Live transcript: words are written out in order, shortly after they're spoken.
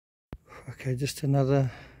Okay, just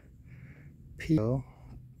another peek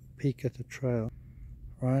at the trail.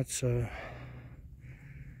 Right, so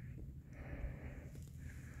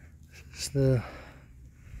this is the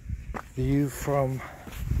view from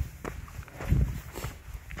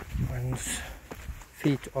one's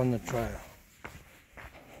feet on the trail.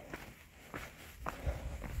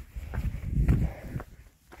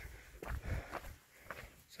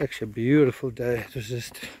 It's actually a beautiful day. It was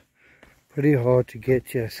just pretty hard to get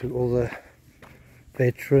here through all the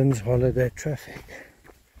veterans holiday traffic.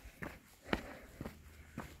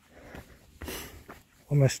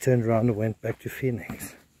 Almost turned around and went back to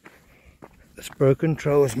Phoenix. This broken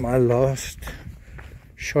trail was my last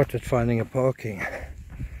shot at finding a parking,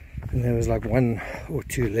 and there was like 1 or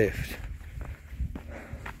 2 left.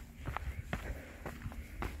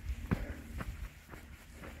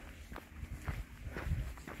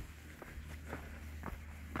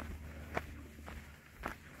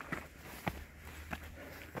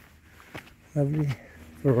 Lovely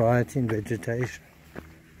variety in vegetation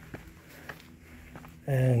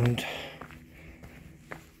and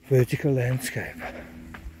vertical landscape.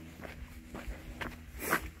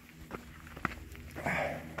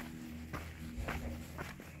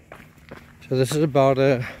 So this is about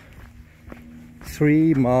a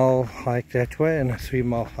 3-mile hike that way and a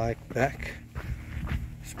 3-mile hike back.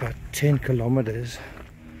 It's about 10 kilometers.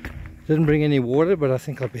 Didn't bring any water, but I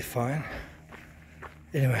think I'll be fine.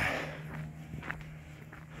 Anyway,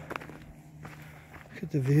 look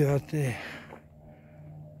at the view out there.